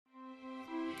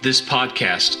This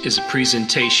podcast is a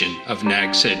presentation of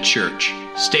Nags Head Church.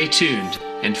 Stay tuned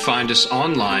and find us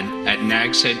online at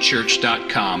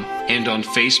nagsheadchurch.com and on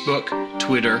Facebook,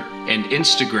 Twitter, and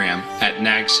Instagram at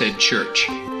Nags Head Church.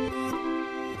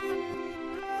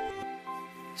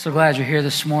 So glad you're here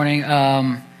this morning.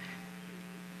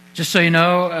 Just so you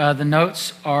know, the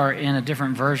notes are in a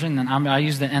different version than I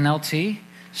use the NLT.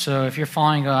 So if you're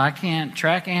following, I can't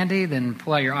track Andy, then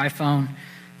pull out your iPhone,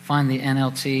 find the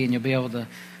NLT, and you'll be able to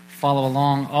follow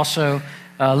along. Also,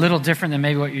 a little different than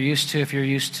maybe what you're used to. If you're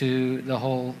used to the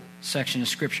whole section of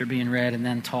Scripture being read and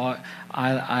then taught,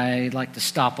 I like to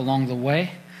stop along the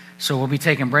way. So we'll be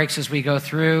taking breaks as we go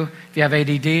through. If you have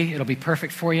ADD, it'll be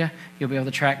perfect for you. You'll be able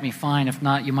to track me fine. If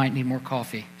not, you might need more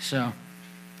coffee. So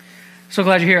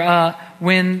glad you're here.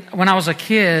 When I was a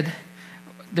kid,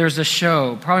 there's a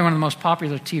show, probably one of the most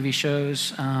popular TV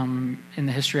shows in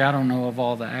the history. I don't know of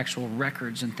all the actual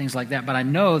records and things like that, but I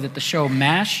know that the show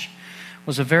MASH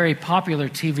was a very popular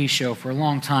TV show for a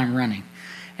long time running.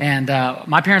 And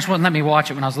my parents wouldn't let me watch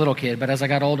it when I was a little kid, but as I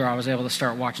got older, I was able to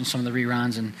start watching some of the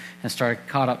reruns and started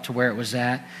caught up to where it was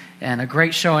at. And a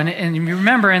great show. And you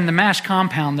remember in the MASH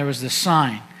compound, there was this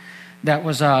sign that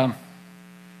was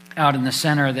out in the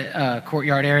center of the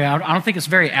courtyard area. I don't think it's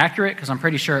very accurate because I'm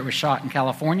pretty sure it was shot in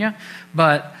California.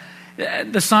 But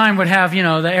the sign would have,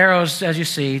 the arrows as you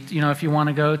see. If you want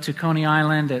to go to Coney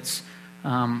Island, it's,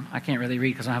 I can't really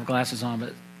read because I have glasses on,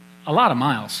 but a lot of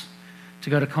miles to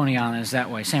go to Coney Island is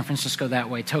that way. San Francisco that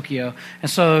way, Tokyo. And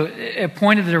so it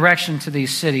pointed the direction to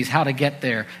these cities, how to get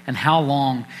there and how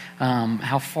long,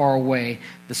 how far away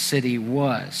the city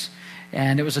was.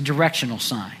 And it was a directional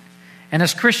sign. And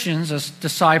as Christians, as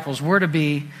disciples, we're to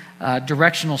be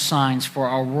directional signs for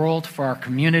our world, for our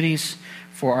communities,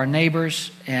 for our neighbors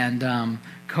and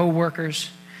co-workers.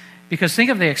 Because think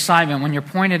of the excitement when you're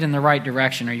pointed in the right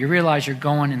direction or you realize you're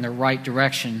going in the right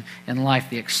direction in life,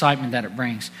 the excitement that it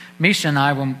brings. Misha and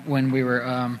I, when we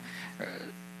were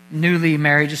newly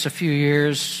married, just a few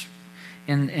years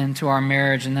into our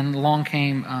marriage, and then along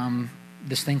came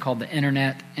this thing called the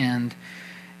internet, and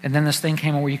then this thing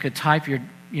came where you could type your,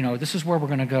 this is where we're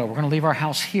going to go. We're going to leave our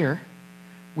house here.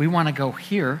 We want to go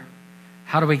here.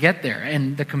 How do we get there?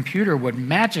 And the computer would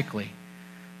magically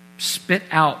spit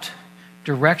out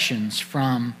directions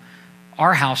from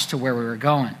our house to where we were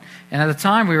going. And at the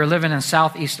time, we were living in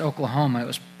southeast Oklahoma. It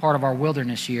was part of our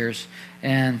wilderness years.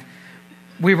 And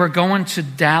we were going to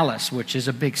Dallas, which is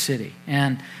a big city.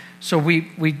 And so we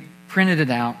printed it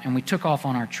out, and we took off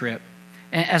on our trip.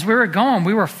 And as we were going,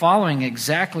 we were following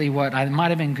exactly what, I might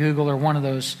have been Google or one of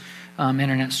those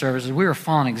internet services. We were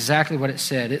following exactly what it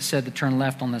said. It said to turn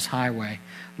left on this highway.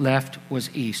 Left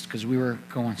was east because we were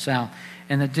going south.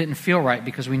 And it didn't feel right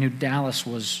because we knew Dallas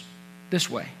was this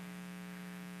way.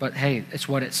 But hey, it's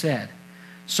what it said.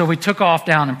 So we took off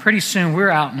down, and pretty soon we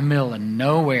were out in the middle of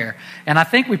nowhere. And I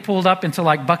think we pulled up into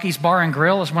like Bucky's Bar and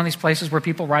Grill. It's one of these places where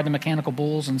people ride the mechanical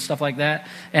bulls and stuff like that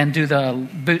and do the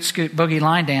boot scoot boogie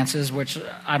line dances, which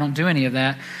I don't do any of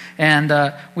that.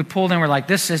 And we pulled in, we're like,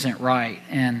 this isn't right.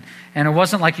 And it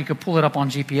wasn't like you could pull it up on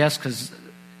GPS because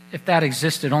if that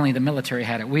existed, only the military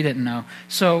had it. We didn't know.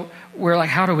 So we're like,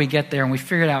 how do we get there? And we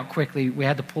figured out quickly we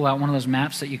had to pull out one of those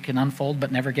maps that you can unfold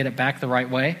but never get it back the right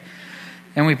way.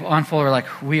 And we unfolded, we're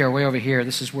like, we are way over here.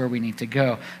 This is where we need to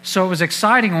go. So it was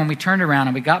exciting when we turned around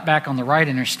and we got back on the right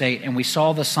interstate and we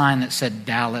saw the sign that said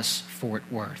Dallas-Fort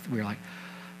Worth. We were like,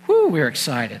 whoo, we were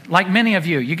excited. Like many of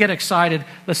you, you get excited.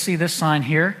 Let's see this sign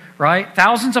here, right?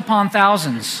 Thousands upon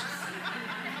thousands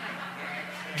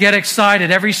get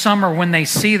excited every summer when they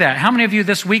see that. How many of you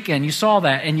this weekend, you saw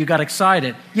that and you got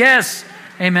excited? Yes.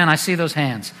 Amen. I see those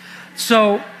hands.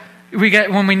 So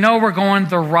when we know we're going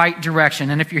the right direction,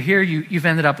 and if you're here, you've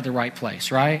ended up at the right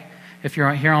place, right? If you're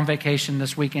here on vacation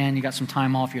this weekend, you got some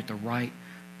time off, you're at the right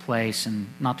place, and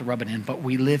not to rub it in, but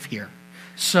we live here.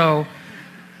 So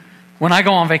when I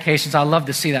go on vacations, I love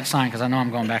to see that sign because I know I'm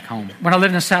going back home. When I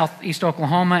lived in southeast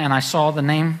Oklahoma and I saw the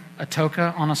name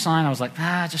Atoka on a sign, I was like,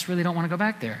 I just really don't want to go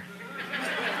back there.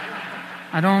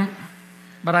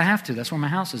 But I have to. That's where my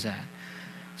house is at.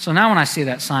 So now when I see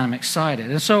that sign, I'm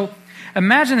excited. And so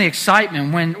imagine the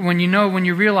excitement when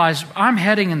you realize I'm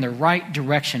heading in the right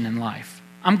direction in life.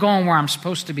 I'm going where I'm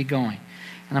supposed to be going,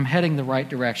 and I'm heading the right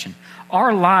direction.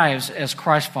 Our lives as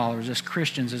Christ followers, as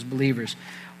Christians, as believers,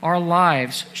 our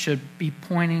lives should be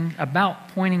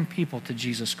pointing people to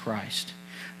Jesus Christ.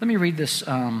 Let me read this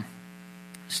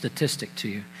statistic to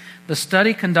you. The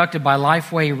study conducted by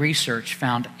Lifeway Research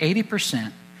found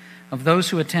 80% of those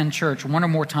who attend church one or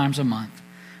more times a month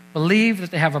believe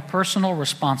that they have a personal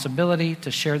responsibility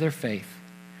to share their faith,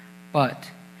 but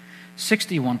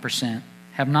 61%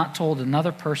 have not told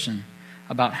another person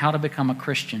about how to become a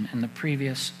Christian in the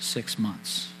previous 6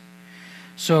 months.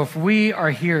 So if we are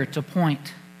here to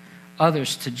point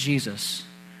others to Jesus,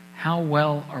 how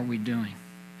well are we doing?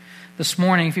 This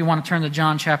morning, if you want to turn to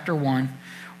John chapter 1,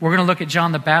 we're going to look at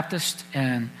John the Baptist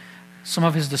and some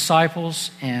of his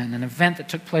disciples and an event that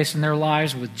took place in their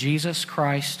lives with Jesus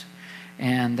Christ.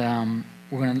 And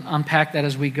we're going to unpack that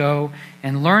as we go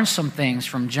and learn some things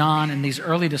from John and these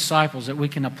early disciples that we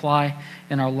can apply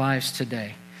in our lives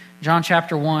today. John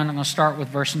chapter 1, I'm going to start with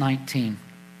verse 19.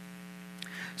 It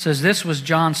says, "This was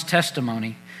John's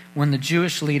testimony when the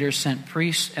Jewish leaders sent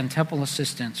priests and temple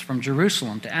assistants from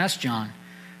Jerusalem to ask John,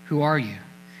 'Who are you?'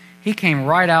 He came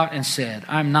right out and said,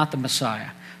 'I'm not the Messiah.'"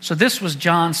 So this was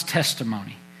John's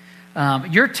testimony.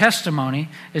 Your testimony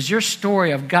is your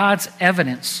story of God's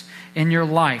evidence in your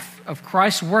life, of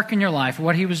Christ's work in your life,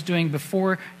 what he was doing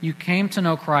before you came to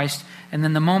know Christ, and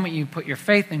then the moment you put your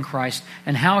faith in Christ,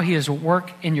 and how he is at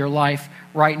work in your life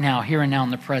right now, here and now in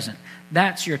the present.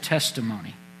 That's your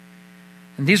testimony.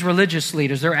 And these religious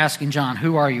leaders, they're asking John,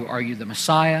 "Who are you? Are you the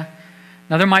Messiah?"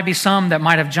 Now, there might be some that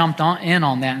might have jumped in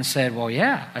on that and said, "Well,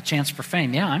 yeah, a chance for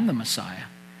fame. Yeah, I'm the Messiah.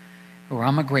 Or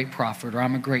I'm a great prophet, or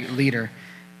I'm a great leader."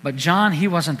 But John, he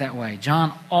wasn't that way.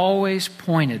 John always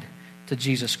pointed to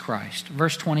Jesus Christ.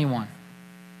 Verse 21.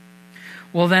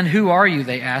 "Well, then, who are you?"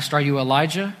 they asked. "Are you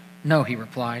Elijah?" "No," he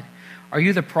replied. "Are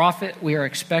you the prophet we are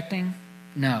expecting?"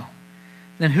 "No."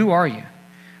 "Then who are you?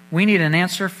 We need an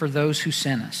answer for those who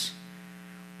sent us.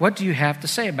 What do you have to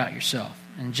say about yourself?"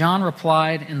 And John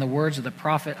replied in the words of the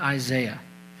prophet Isaiah.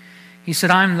 He said,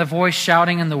 "I am the voice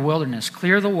shouting in the wilderness,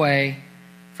 'Clear the way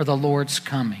for the Lord's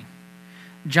coming.'"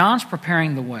 John's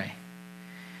preparing the way.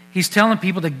 He's telling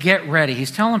people to get ready.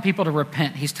 He's telling people to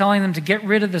repent. He's telling them to get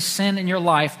rid of the sin in your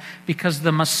life because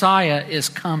the Messiah is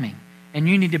coming, and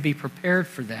you need to be prepared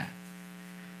for that.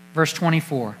 Verse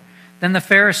 24, "Then the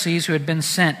Pharisees who had been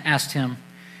sent asked him,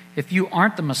 'If you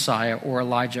aren't the Messiah or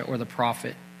Elijah or the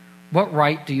prophet, what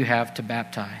right do you have to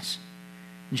baptize?'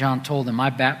 John told them,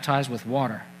 'I baptize with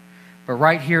water, but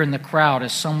right here in the crowd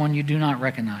is someone you do not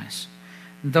recognize.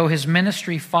 Though his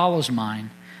ministry follows mine,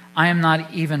 I am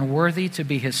not even worthy to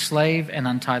be his slave and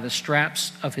untie the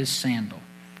straps of his sandal.'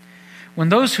 When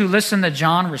those who listened to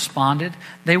John responded,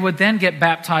 they would then get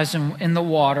baptized in the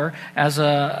water as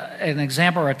an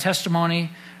example or a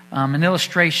testimony, an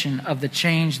illustration of the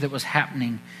change that was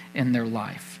happening in their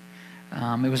life.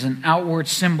 It was an outward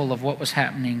symbol of what was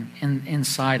happening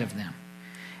inside of them.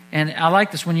 And I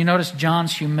like this when you notice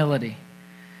John's humility.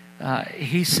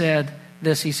 He said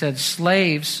this, he said,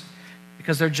 slaves,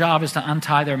 because their job is to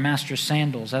untie their master's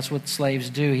sandals. That's what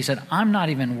slaves do. He said, I'm not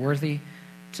even worthy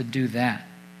to do that.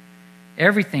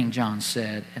 Everything John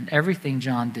said and everything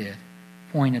John did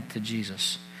pointed to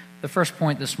Jesus. The first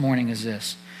point this morning is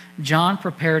this. John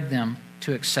prepared them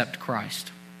to accept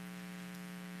Christ.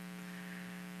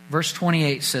 Verse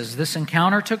 28 says, this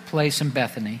encounter took place in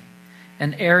Bethany,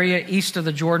 an area east of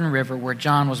the Jordan River where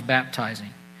John was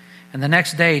baptizing. And the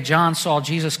next day, John saw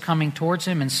Jesus coming towards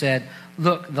him and said,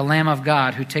 look, the Lamb of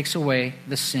God who takes away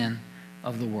the sin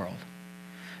of the world.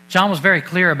 John was very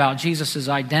clear about Jesus'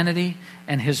 identity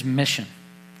and his mission.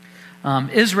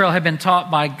 Israel had been taught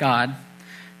by God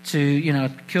to,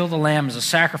 kill the lamb as a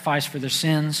sacrifice for their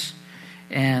sins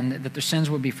and that their sins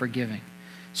would be forgiven.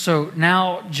 So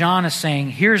now John is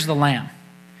saying, here's the lamb.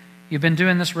 You've been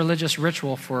doing this religious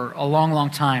ritual for a long, long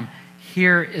time.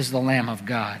 Here is the Lamb of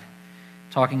God,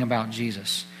 talking about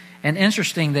Jesus. And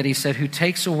interesting that he said, who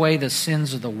takes away the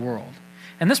sins of the world.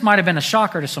 And this might have been a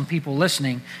shocker to some people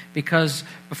listening, because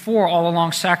before, all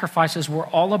along, sacrifices were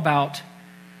all about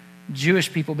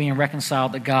Jewish people being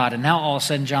reconciled to God. And now all of a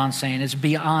sudden John's saying it's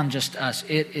beyond just us.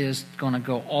 It is going to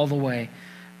go all the way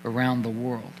around the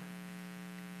world.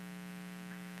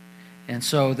 And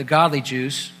so the godly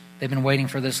Jews, they've been waiting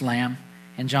for this lamb,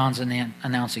 and John's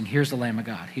announcing, here's the Lamb of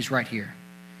God. He's right here.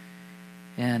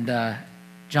 And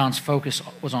John's focus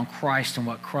was on Christ and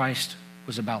what Christ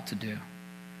was about to do.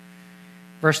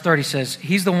 Verse 30 says,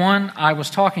 he's the one I was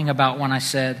talking about when I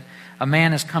said, a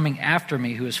man is coming after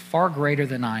me who is far greater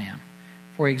than I am,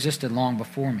 for he existed long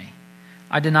before me.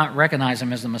 I did not recognize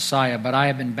him as the Messiah, but I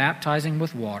have been baptizing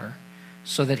with water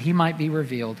so that he might be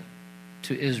revealed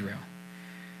to Israel.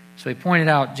 So he pointed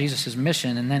out Jesus'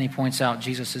 mission, and then he points out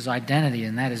Jesus' identity,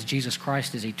 and that is Jesus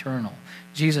Christ is eternal.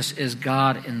 Jesus is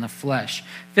God in the flesh.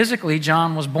 Physically,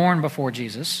 John was born before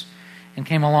Jesus and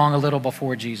came along a little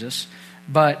before Jesus,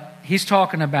 but he's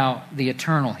talking about the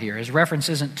eternal here. His reference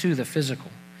isn't to the physical.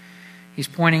 He's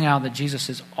pointing out that Jesus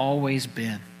has always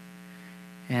been,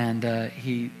 and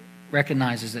he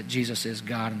recognizes that Jesus is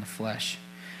God in the flesh.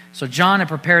 So John had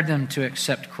prepared them to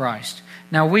accept Christ.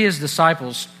 Now we as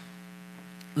disciples,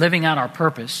 living out our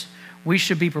purpose, we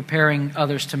should be preparing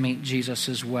others to meet Jesus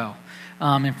as well.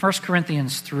 In 1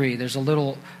 Corinthians 3, there's a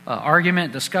little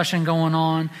argument, discussion going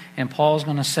on, and Paul's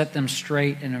going to set them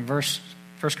straight. And in 1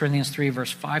 Corinthians 3,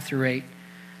 verse 5 through 8,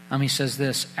 he says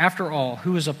this, "After all,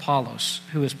 who is Apollos?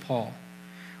 Who is Paul?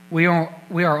 We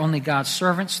are only God's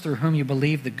servants through whom you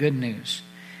believe the good news.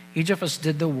 Each of us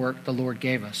did the work the Lord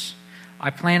gave us. I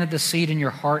planted the seed in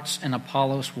your hearts, and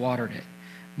Apollos watered it,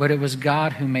 but it was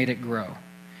God who made it grow.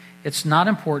 It's not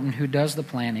important who does the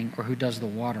planting or who does the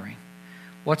watering.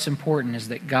 What's important is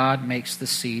that God makes the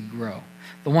seed grow.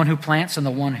 The one who plants and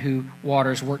the one who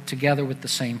waters work together with the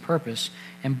same purpose,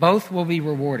 and both will be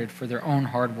rewarded for their own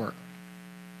hard work."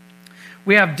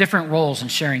 We have different roles in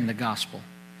sharing the gospel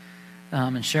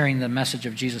and sharing the message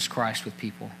of Jesus Christ with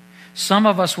people. Some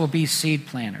of us will be seed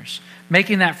planters,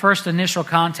 making that first initial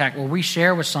contact where we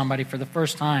share with somebody for the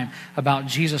first time about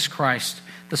Jesus Christ,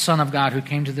 the Son of God who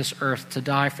came to this earth to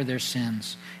die for their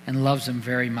sins and loves them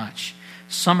very much.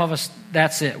 Some of us,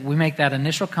 that's it. We make that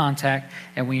initial contact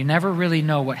and we never really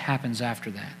know what happens after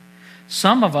that.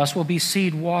 Some of us will be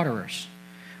seed waterers.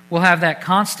 We'll have that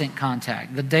constant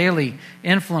contact, the daily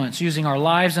influence, using our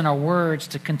lives and our words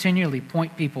to continually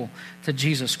point people to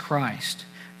Jesus Christ.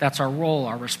 That's our role,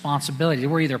 our responsibility.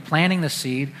 We're either planting the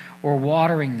seed or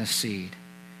watering the seed.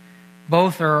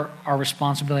 Both are our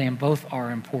responsibility and both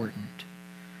are important.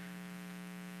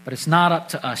 But it's not up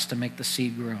to us to make the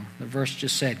seed grow. The verse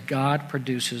just said, God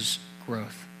produces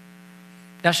growth.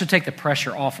 That should take the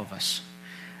pressure off of us.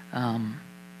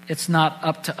 It's not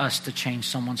up to us to change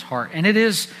someone's heart. And it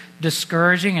is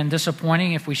discouraging and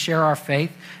disappointing if we share our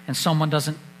faith and someone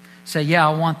doesn't say, yeah,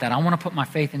 I want that. I want to put my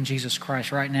faith in Jesus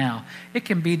Christ right now. It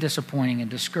can be disappointing and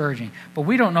discouraging, but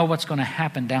we don't know what's going to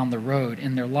happen down the road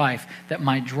in their life that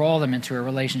might draw them into a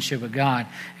relationship with God.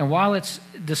 And while it's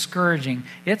discouraging,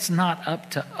 it's not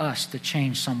up to us to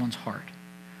change someone's heart.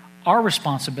 Our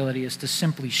responsibility is to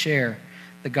simply share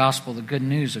the gospel, the good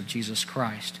news of Jesus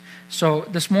Christ. So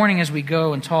this morning as we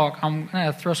go and talk, I'm going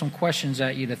to throw some questions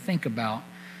at you to think about.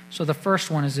 So the first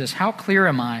one is this: how clear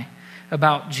am I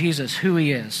about Jesus, who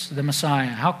he is, the Messiah?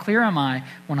 How clear am I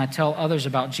when I tell others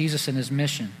about Jesus and his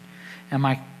mission? Am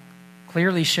I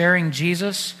clearly sharing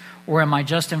Jesus, or am I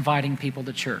just inviting people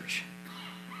to church?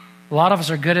 A lot of us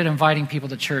are good at inviting people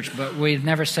to church, but we've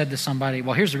never said to somebody,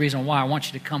 well, here's the reason why I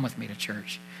want you to come with me to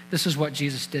church. This is what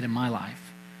Jesus did in my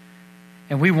life.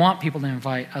 And we want people to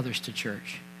invite others to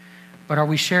church. But are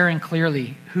we sharing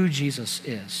clearly who Jesus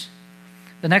is?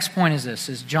 The next point is this,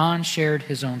 is John shared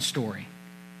his own story.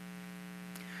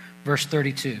 Verse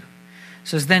 32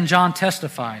 says, "Then John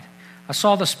testified, I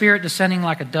saw the Spirit descending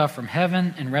like a dove from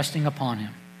heaven and resting upon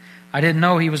him. I didn't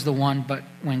know he was the one, but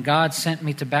when God sent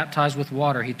me to baptize with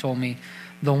water, he told me,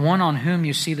 the one on whom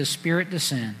you see the Spirit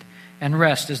descend and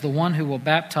rest is the one who will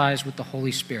baptize with the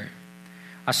Holy Spirit.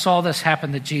 I saw this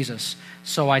happen to Jesus,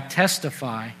 so I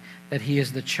testify that he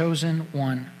is the chosen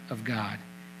one of God."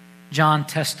 John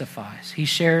testifies. He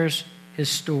shares his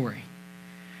story.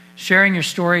 Sharing your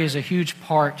story is a huge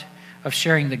part of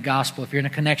sharing the gospel. If you're in a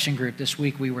connection group, this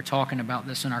week we were talking about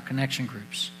this in our connection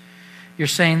groups. You're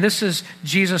saying, this is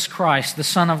Jesus Christ, the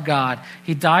Son of God.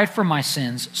 He died for my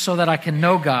sins so that I can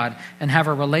know God and have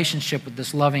a relationship with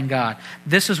this loving God.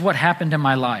 This is what happened in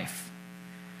my life.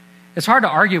 It's hard to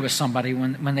argue with somebody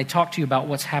when they talk to you about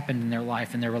what's happened in their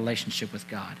life and their relationship with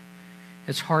God.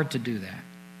 It's hard to do that,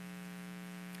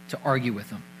 to argue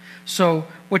with them. So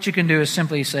what you can do is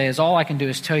simply say, is all I can do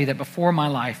is tell you that before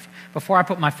I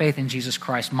put my faith in Jesus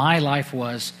Christ, my life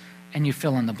was, and you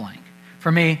fill in the blank.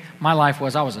 For me, my life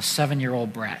was, I was a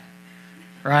 7-year-old brat,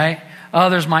 right?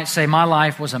 Others might say my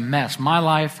life was a mess. My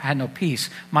life had no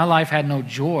peace. My life had no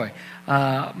joy.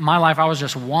 My life, I was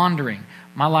just wandering.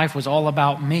 My life was all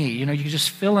about me. You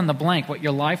just fill in the blank what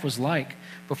your life was like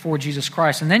before Jesus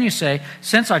Christ. And then you say,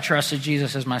 since I trusted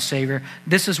Jesus as my Savior,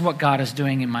 this is what God is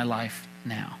doing in my life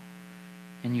now.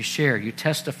 And you share, you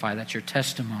testify, that's your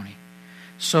testimony.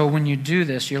 So when you do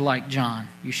this, you're like John,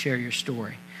 you share your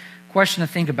story. Question to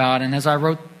think about, and as I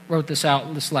wrote this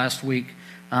out this last week,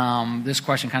 this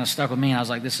question kind of stuck with me, and I was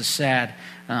like, this is sad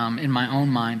in my own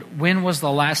mind. When was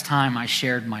the last time I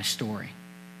shared my story?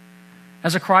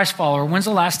 As a Christ follower, when's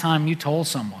the last time you told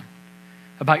someone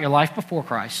about your life before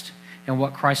Christ and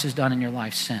what Christ has done in your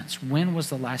life since? When was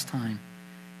the last time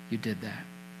you did that?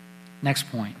 Next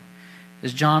point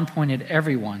is John pointed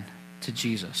everyone to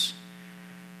Jesus.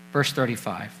 Verse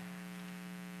 35.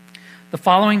 The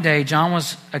following day, John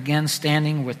was again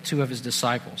standing with 2 of his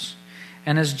disciples.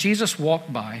 And as Jesus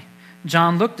walked by,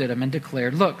 John looked at him and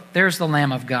declared, "Look, there's the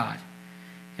Lamb of God."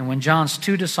 And when John's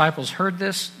 2 disciples heard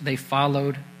this, they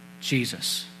followed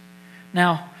Jesus.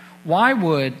 Now, why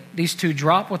would these two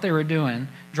drop what they were doing,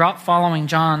 drop following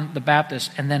John the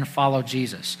Baptist, and then follow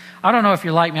Jesus? I don't know if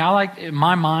you're like me.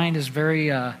 My mind is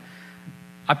very, I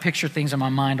picture things in my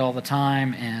mind all the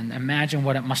time and imagine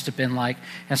what it must have been like.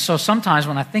 And so sometimes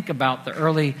when I think about the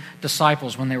early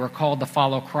disciples, when they were called to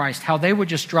follow Christ, how they would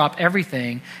just drop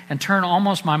everything and turn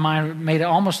almost, my mind made it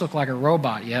almost look like a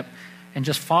robot, and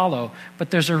just follow.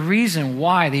 But there's a reason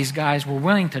why these guys were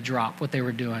willing to drop what they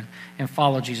were doing and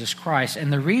follow Jesus Christ.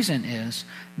 And the reason is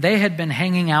they had been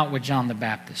hanging out with John the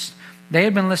Baptist. They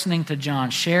had been listening to John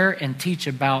share and teach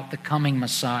about the coming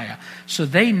Messiah. So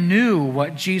they knew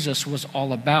what Jesus was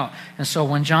all about. And so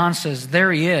when John says,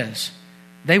 there he is,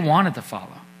 they wanted to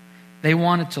follow. They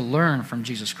wanted to learn from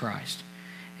Jesus Christ.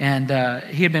 And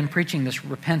he had been preaching this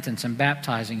repentance and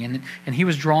baptizing. And he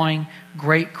was drawing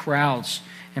great crowds.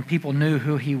 And people knew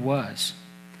who he was.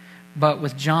 But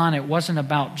with John, it wasn't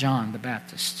about John the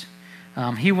Baptist.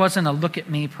 He wasn't a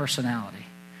look-at-me personality.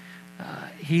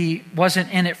 He wasn't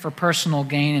in it for personal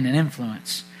gain and an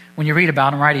influence. When you read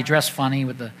about him, right, he dressed funny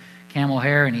with the camel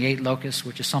hair and he ate locusts,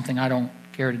 which is something I don't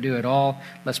care to do at all,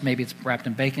 unless maybe it's wrapped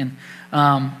in bacon.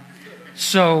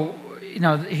 So,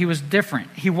 he was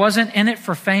different. He wasn't in it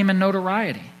for fame and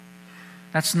notoriety.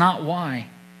 That's not why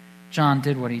John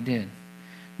did what he did.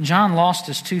 John lost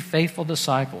his two faithful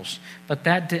disciples, but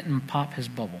that didn't pop his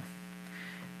bubble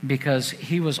because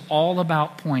he was all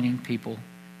about pointing people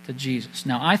to Jesus.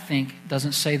 Now, I think, it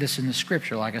doesn't say this in the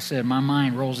scripture. Like I said, my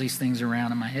mind rolls these things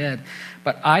around in my head.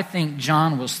 But I think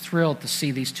John was thrilled to see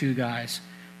these two guys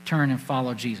turn and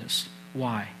follow Jesus.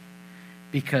 Why?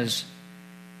 Because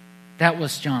that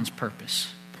was John's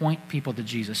purpose. Point people to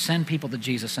Jesus. Send people to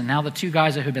Jesus. And now the two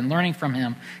guys that had been learning from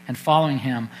him and following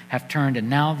him have turned, and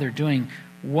now they're doing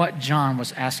what John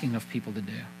was asking of people to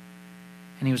do.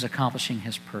 And he was accomplishing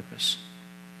his purpose.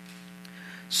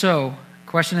 So,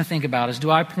 question to think about is,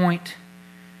 do I point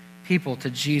people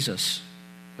to Jesus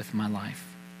with my life?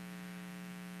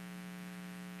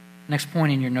 Next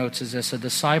point in your notes is this: a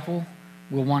disciple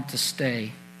will want to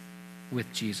stay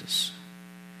with Jesus.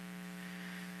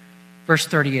 Verse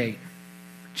 38,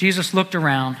 Jesus looked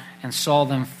around and saw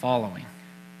them following.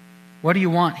 What do you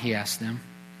want? He asked them.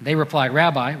 They replied,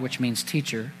 Rabbi, which means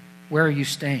teacher, where are you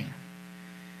staying?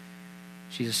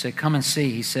 Jesus said, come and see.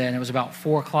 He said, and it was about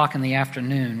 4:00 in the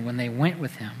afternoon when they went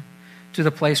with him to the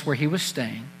place where he was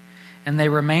staying, and they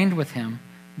remained with him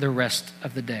the rest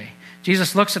of the day.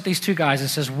 Jesus looks at these two guys and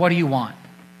says, what do you want?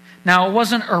 Now, it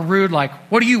wasn't a rude, like,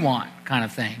 what do you want kind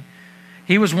of thing.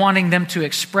 He was wanting them to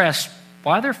express,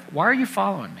 why are you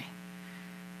following me?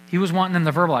 He was wanting them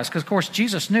to verbalize, because, of course,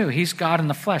 Jesus knew he's God in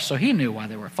the flesh, so he knew why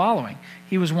they were following.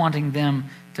 He was wanting them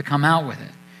to come out with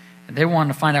it. And they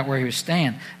wanted to find out where he was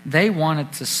staying. They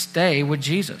wanted to stay with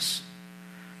Jesus.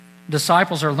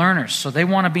 Disciples are learners, so they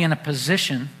want to be in a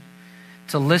position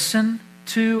to listen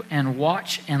to and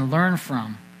watch and learn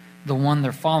from the one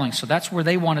they're following. So that's where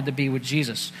they wanted to be with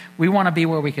Jesus. We want to be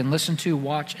where we can listen to,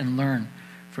 watch, and learn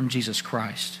from Jesus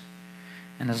Christ.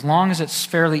 And as long as it's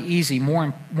fairly easy,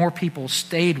 more people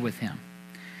stayed with him.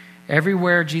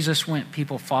 Everywhere Jesus went,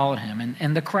 people followed him.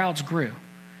 And the crowds grew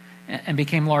and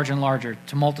became larger and larger.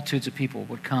 To multitudes of people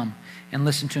would come and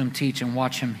listen to him teach and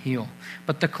watch him heal.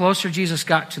 But the closer Jesus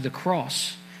got to the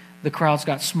cross, the crowds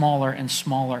got smaller and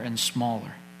smaller and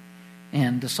smaller.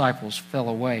 And disciples fell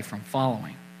away from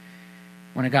following.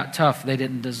 When it got tough, they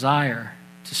didn't desire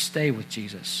to stay with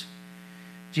Jesus.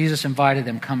 Jesus invited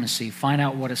them, come and see, find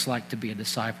out what it's like to be a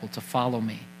disciple, to follow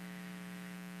me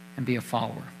and be a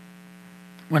follower.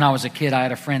 When I was a kid, I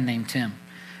had a friend named Tim.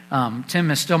 Tim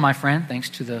is still my friend, thanks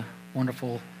to the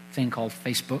wonderful thing called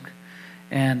Facebook.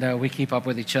 And we keep up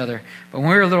with each other. But when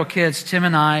we were little kids, Tim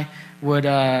and I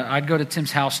I'd go to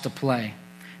Tim's house to play.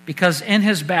 Because in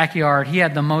his backyard, he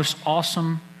had the most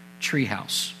awesome tree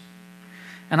house.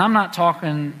 And I'm not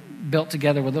talking built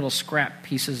together with little scrap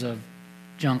pieces of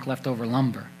junk leftover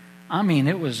lumber. I mean,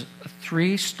 it was a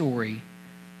 3-story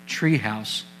tree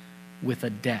house with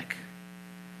a deck.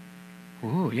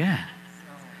 Ooh, yeah.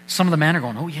 Some of the men are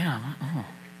going, oh, yeah. Oh.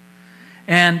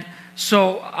 And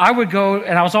so I would go,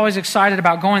 and I was always excited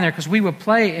about going there because we would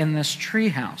play in this tree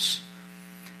house.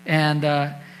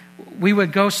 And we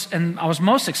would go, and I was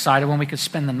most excited when we could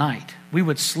spend the night. We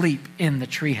would sleep in the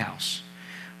tree house.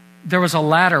 There was a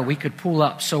ladder we could pull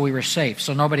up so we were safe,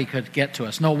 so nobody could get to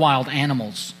us. No wild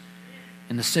animals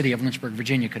in the city of Lynchburg,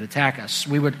 Virginia could attack us.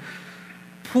 We would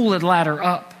pull a ladder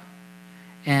up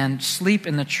and sleep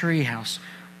in the tree house.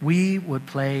 We would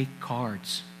play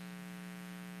cards,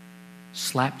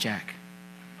 slapjack,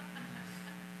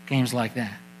 games like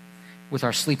that, with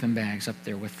our sleeping bags up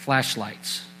there with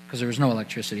flashlights, because there was no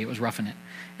electricity. It was roughing it.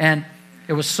 And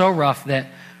it was so rough that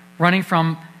running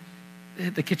from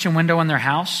the kitchen window in their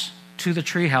house to the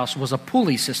tree house was a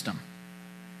pulley system.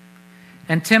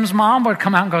 And Tim's mom would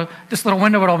come out and go, this little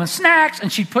window would open, snacks,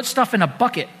 and she'd put stuff in a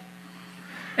bucket.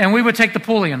 And we would take the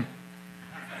pulley and,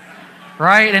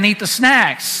 right, and eat the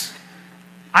snacks.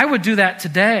 I would do that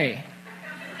today.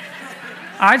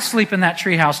 I'd sleep in that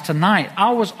treehouse tonight.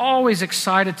 I was always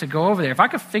excited to go over there. If I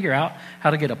could figure out how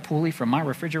to get a pulley from my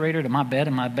refrigerator to my bed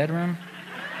in my bedroom,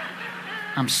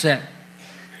 I'm set.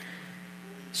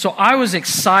 So I was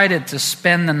excited to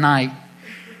spend the night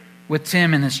with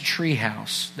Tim in his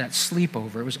treehouse, that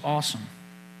sleepover. It was awesome.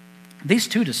 These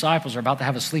two disciples are about to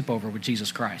have a sleepover with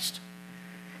Jesus Christ.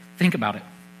 Think about it.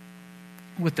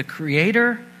 With the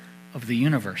creator of the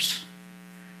universe.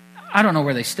 I don't know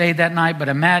where they stayed that night, but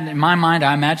in my mind,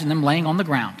 I imagine them laying on the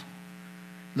ground,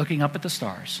 looking up at the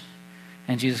stars.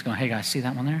 And Jesus going, hey guys, see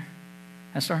that one there?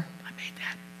 That star? I made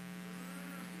that.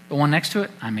 The one next to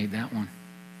it? I made that one.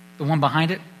 The one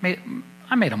behind it?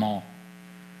 I made them all.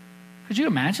 Could you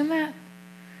imagine that?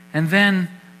 And then,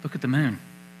 look at the moon.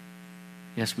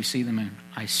 Yes, we see the moon.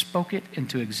 I spoke it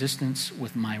into existence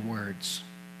with my words.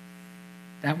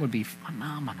 That would be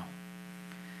phenomenal.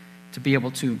 To be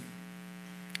able to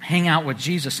hang out with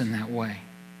Jesus in that way.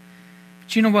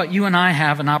 But you know what? You and I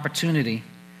have an opportunity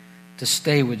to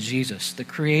stay with Jesus, the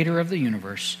creator of the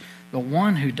universe, the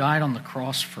one who died on the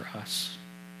cross for us.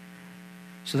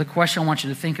 So the question I want you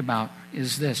to think about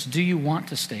is this. Do you want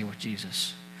to stay with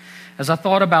Jesus? As I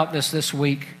thought about this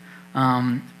week,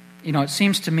 it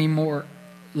seems to me more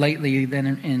lately than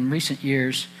in recent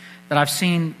years that I've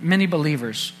seen many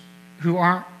believers who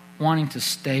aren't wanting to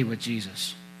stay with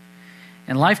Jesus.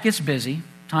 And life gets busy,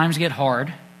 times get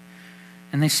hard,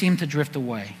 and they seem to drift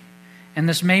away. And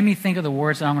this made me think of the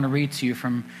words that I'm going to read to you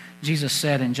from Jesus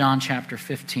said in John chapter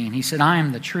 15. He said, I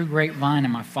am the true grapevine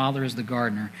and my Father is the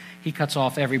gardener. He cuts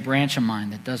off every branch of mine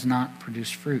that does not produce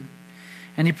fruit.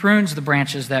 And he prunes the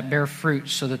branches that bear fruit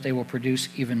so that they will produce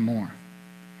even more.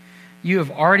 You have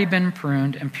already been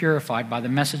pruned and purified by the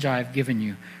message I have given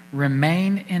you.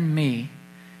 Remain in me,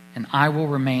 and I will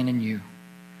remain in you.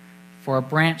 For a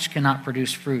branch cannot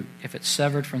produce fruit if it's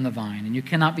severed from the vine, and you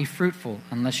cannot be fruitful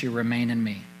unless you remain in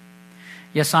me.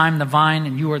 Yes, I am the vine,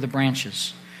 and you are the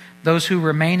branches. Those who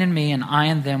remain in me and I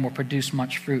in them will produce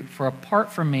much fruit. For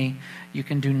apart from me, you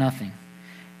can do nothing.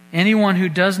 Anyone who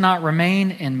does not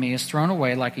remain in me is thrown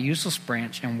away like a useless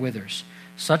branch and withers.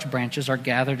 Such branches are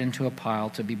gathered into a pile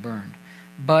to be burned.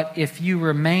 But if you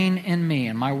remain in me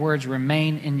and my words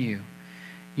remain in you,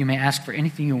 you may ask for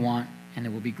anything you want and it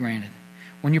will be granted.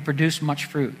 When you produce much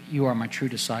fruit, you are my true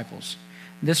disciples.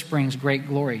 This brings great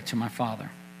glory to my Father.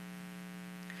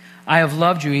 I have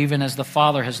loved you even as the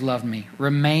Father has loved me.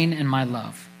 Remain in my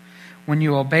love. When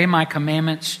you obey my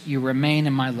commandments, you remain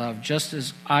in my love, just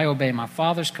as I obey my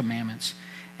Father's commandments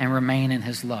and remain in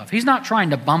his love. He's not trying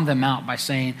to bum them out by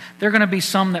saying there are going to be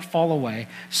some that fall away,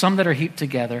 some that are heaped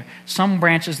together, some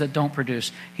branches that don't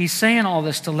produce. He's saying all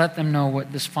this to let them know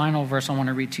what this final verse I want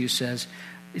to read to you says.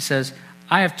 It says,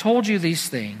 I have told you these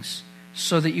things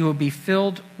so that you will be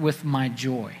filled with my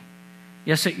joy.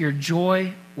 Yes, that your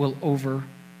joy will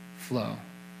overflow.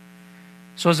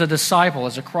 So as a disciple,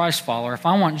 as a Christ follower, if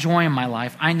I want joy in my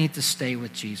life, I need to stay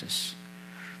with Jesus.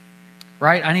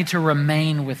 Right? I need to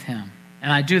remain with him.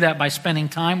 And I do that by spending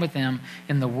time with him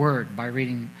in the Word, by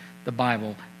reading the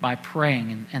Bible, by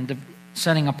praying and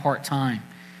setting apart time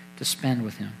to spend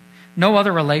with him. No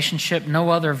other relationship, no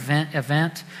other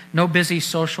event, no busy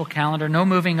social calendar, no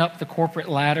moving up the corporate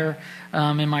ladder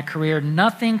in my career.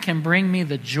 Nothing can bring me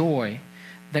the joy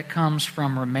that comes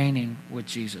from remaining with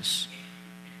Jesus.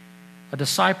 A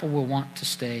disciple will want to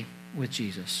stay with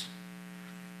Jesus.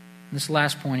 And this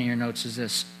last point in your notes is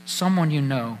this. Someone you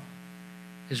know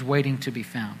is waiting to be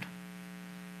found.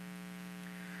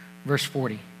 Verse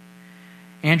 40.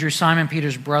 Andrew, Simon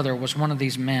Peter's brother, was one of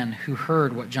these men who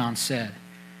heard what John said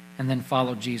and then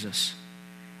followed Jesus.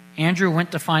 Andrew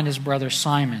went to find his brother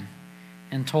Simon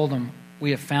and told him,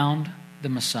 we have found the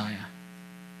Messiah.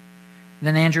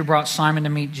 Then Andrew brought Simon to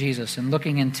meet Jesus, and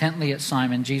looking intently at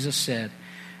Simon, Jesus said,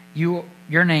 your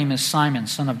name is Simon,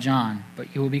 son of John,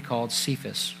 but you will be called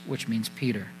Cephas, which means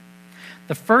Peter.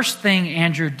 The first thing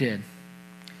Andrew did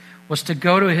was to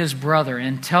go to his brother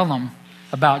and tell him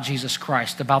about Jesus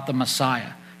Christ, about the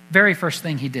Messiah. Very first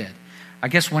thing he did. I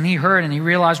guess when he heard and he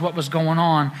realized what was going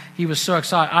on, he was so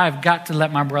excited, I've got to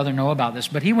let my brother know about this.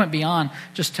 But he went beyond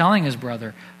just telling his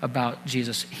brother about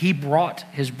Jesus. He brought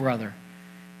his brother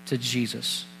to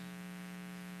Jesus.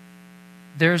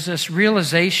 There's this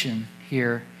realization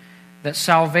here that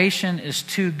salvation is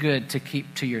too good to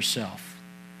keep to yourself.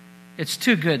 It's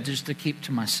too good just to keep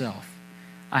to myself.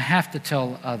 I have to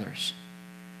tell others.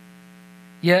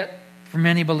 Yet, for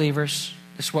many believers,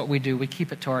 it's what we do. We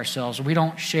keep it to ourselves. We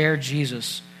don't share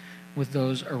Jesus with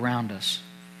those around us.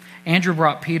 Andrew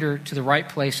brought Peter to the right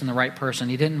place and the right person.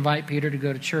 He didn't invite Peter to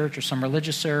go to church or some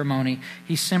religious ceremony.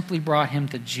 He simply brought him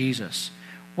to Jesus.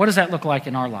 What does that look like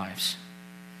in our lives?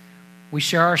 We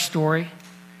share our story.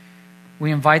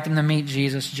 We invite them to meet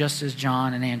Jesus just as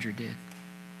John and Andrew did.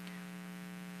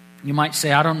 You might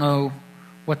say, I don't know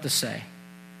what to say.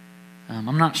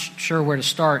 I'm not sure where to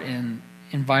start in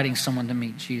inviting someone to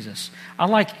meet Jesus. I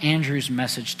like Andrew's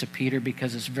message to Peter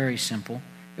because it's very simple.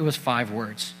 It was 5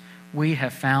 words. We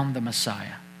have found the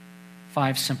Messiah.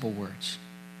 5 simple words.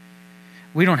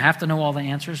 We don't have to know all the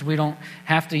answers. We don't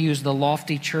have to use the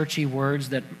lofty, churchy words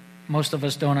that most of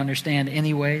us don't understand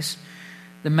anyways.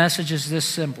 The message is this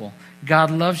simple.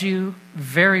 God loves you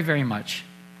very, very much.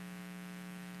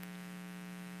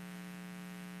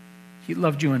 He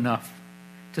loved you enough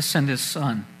to send his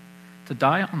son to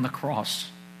die on the cross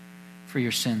for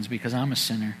your sins, because I'm a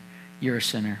sinner, you're a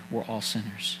sinner, we're all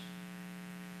sinners.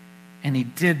 And he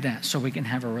did that so we can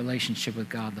have a relationship with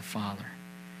God the Father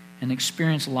and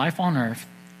experience life on earth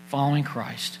following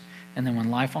Christ, and then when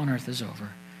life on earth is over,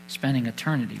 spending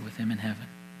eternity with him in heaven.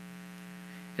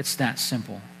 It's that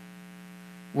simple.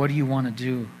 What do you want to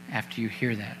do after you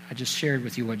hear that? I just shared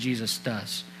with you what Jesus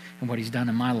does and what he's done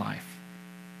in my life.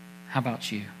 How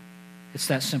about you? It's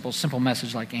that simple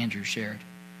message like Andrew shared.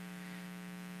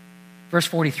 Verse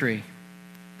 43.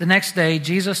 The next day,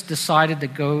 Jesus decided to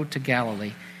go to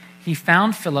Galilee. He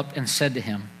found Philip and said to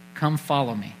him, "Come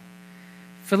follow me."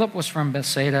 Philip was from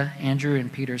Bethsaida, Andrew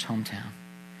and Peter's hometown.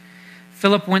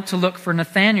 Philip went to look for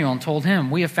Nathanael and told him,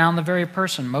 "We have found the very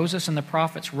person Moses and the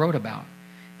prophets wrote about.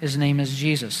 His name is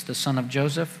Jesus, the son of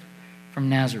Joseph from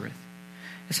Nazareth."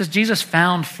 It says Jesus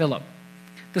found Philip.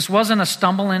 This wasn't a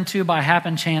stumble into by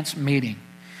happen chance meeting.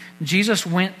 Jesus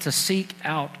went to seek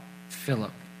out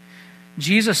Philip.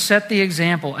 Jesus set the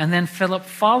example, and then Philip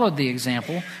followed the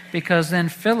example, because then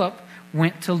Philip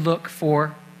went to look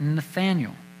for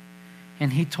Nathanael,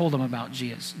 and he told him about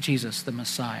Jesus, the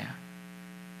Messiah.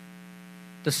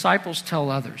 Disciples tell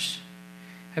others.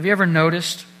 Have you ever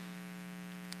noticed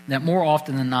that more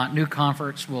often than not, new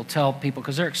converts will tell people,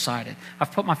 because they're excited,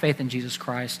 I've put my faith in Jesus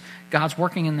Christ, God's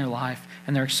working in their life,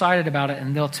 and they're excited about it,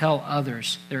 and they'll tell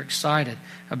others they're excited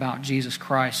about Jesus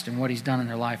Christ and what he's done in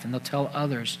their life, and they'll tell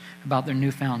others about their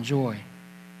newfound joy.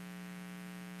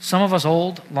 Some of us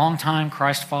old, long-time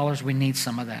Christ followers, we need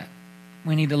some of that.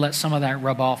 We need to let some of that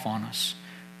rub off on us.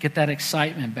 Get that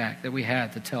excitement back that we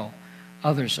had to tell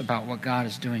others about what God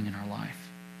is doing in our life.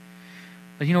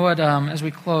 But you know what? As we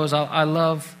close, I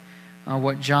love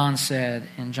what John said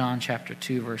in John chapter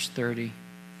 2, verse 30.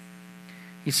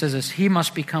 He says this, "He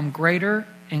must become greater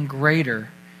and greater,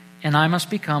 and I must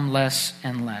become less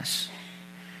and less."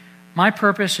 My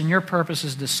purpose and your purpose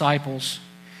as disciples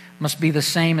must be the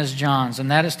same as John's,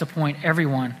 and that is to point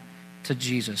everyone to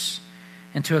Jesus.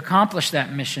 And to accomplish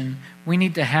that mission, we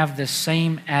need to have this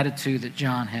same attitude that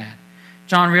John had.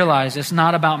 John realized it's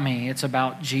not about me, it's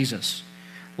about Jesus.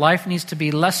 Life needs to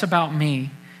be less about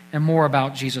me and more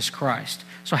about Jesus Christ.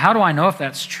 So how do I know if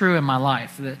that's true in my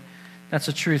life, that that's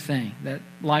a true thing, that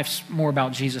life's more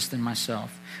about Jesus than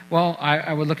myself? Well,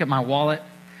 I would look at my wallet,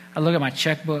 I'd look at my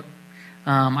checkbook,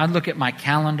 I'd look at my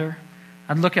calendar,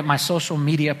 I'd look at my social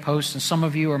media posts, and some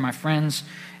of you are my friends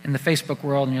in the Facebook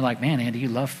world, and you're like, man, Andy, you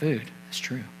love food. That's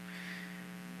true.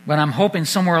 But I'm hoping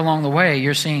somewhere along the way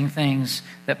you're seeing things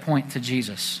that point to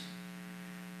Jesus.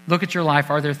 Look at your life.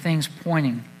 Are there things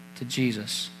pointing to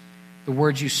Jesus? The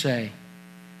words you say,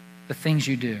 the things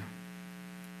you do.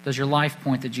 Does your life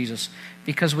point to Jesus?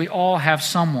 Because we all have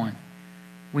someone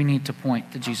we need to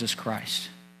point to Jesus Christ.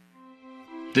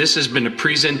 This has been a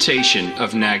presentation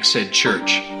of Nags Head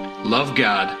Church. Love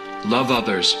God, love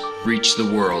others, reach the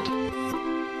world.